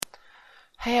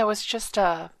Hey, I was just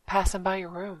passing by your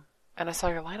room and I saw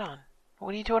your light on.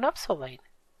 What are you doing up so late?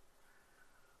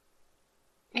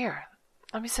 Here,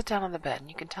 let me sit down on the bed and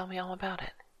you can tell me all about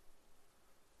it.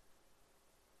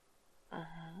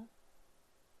 hmm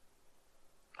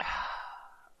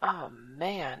Oh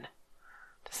man,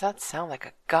 does that sound like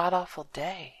a god awful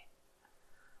day?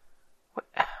 What,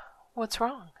 what's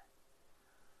wrong?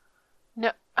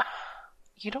 No,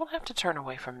 you don't have to turn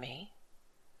away from me.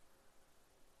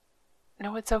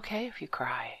 No, it's okay if you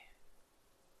cry.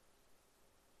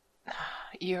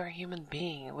 You're a human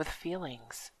being with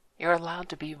feelings. You're allowed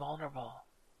to be vulnerable.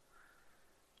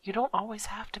 You don't always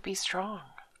have to be strong.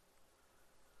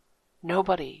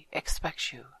 Nobody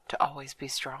expects you to always be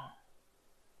strong.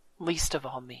 Least of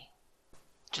all me.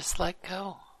 Just let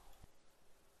go.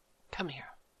 Come here.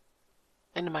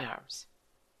 Into my arms.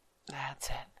 That's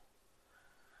it.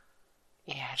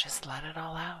 Yeah, just let it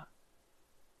all out.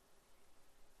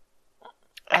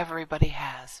 Everybody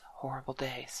has horrible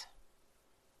days.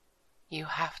 You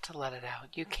have to let it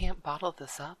out. You can't bottle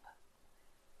this up.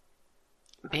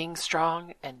 Being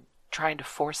strong and trying to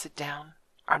force it down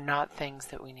are not things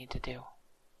that we need to do.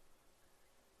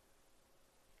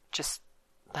 Just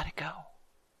let it go.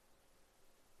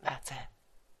 That's it.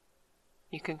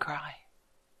 You can cry.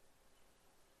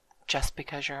 Just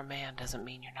because you're a man doesn't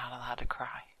mean you're not allowed to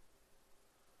cry.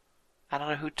 I don't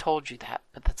know who told you that,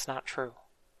 but that's not true.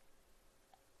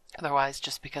 Otherwise,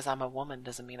 just because I'm a woman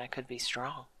doesn't mean I could be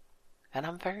strong. And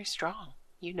I'm very strong.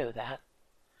 You know that.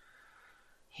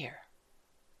 Here.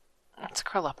 Let's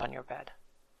curl up on your bed.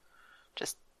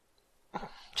 Just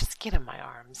get in my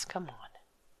arms. Come on.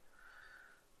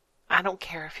 I don't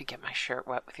care if you get my shirt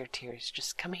wet with your tears.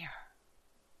 Just come here.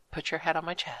 Put your head on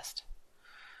my chest.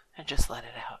 And just let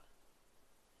it out.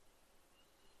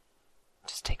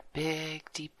 Just take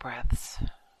big, deep breaths.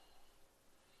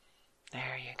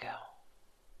 There you go.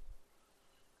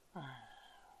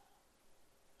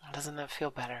 Doesn't that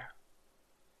feel better?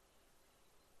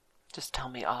 Just tell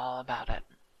me all about it.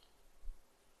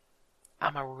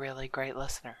 I'm a really great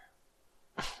listener.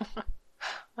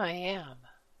 I am.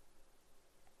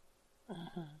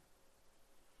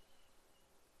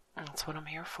 That's what I'm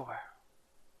here for.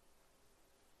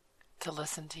 To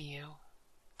listen to you,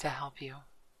 to help you.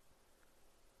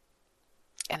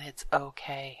 And it's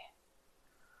okay.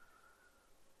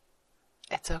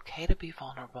 It's okay to be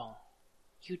vulnerable.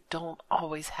 You don't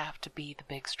always have to be the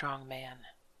big strong man.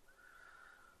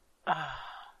 I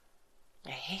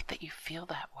hate that you feel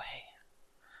that way.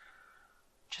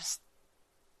 Just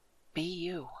be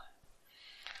you.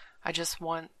 I just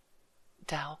want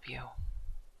to help you.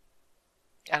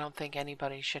 I don't think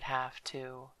anybody should have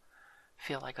to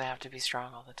feel like they have to be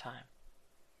strong all the time.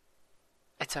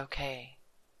 It's okay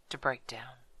to break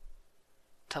down,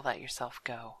 to let yourself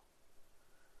go,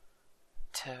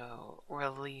 to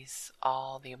release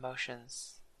all the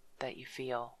emotions that you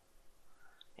feel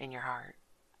in your heart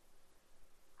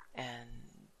and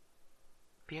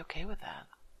be okay with that.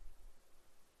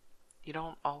 You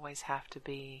don't always have to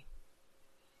be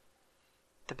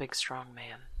the big strong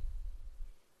man.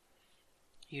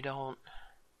 You don't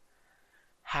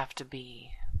have to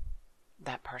be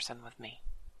that person with me.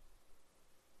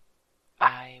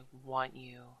 I want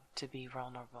you to be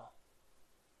vulnerable.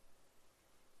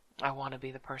 I want to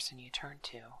be the person you turn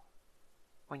to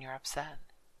when you're upset.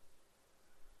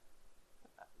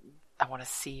 I want to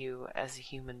see you as a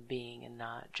human being and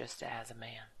not just as a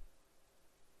man.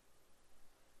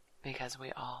 Because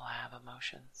we all have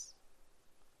emotions.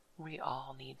 We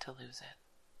all need to lose it.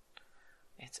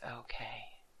 It's okay.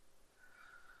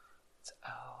 It's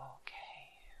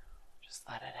okay. Just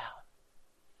let it out.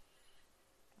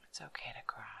 It's okay to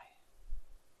cry.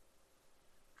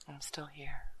 I'm still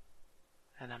here.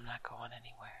 And I'm not going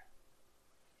anywhere.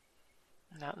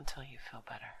 Not until you feel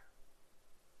better.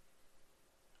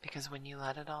 Because when you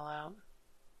let it all out,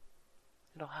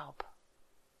 it'll help.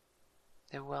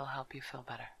 It will help you feel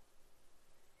better.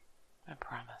 I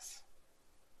promise.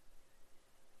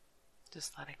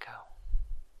 Just let it go.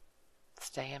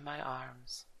 Stay in my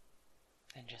arms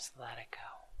and just let it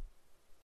go.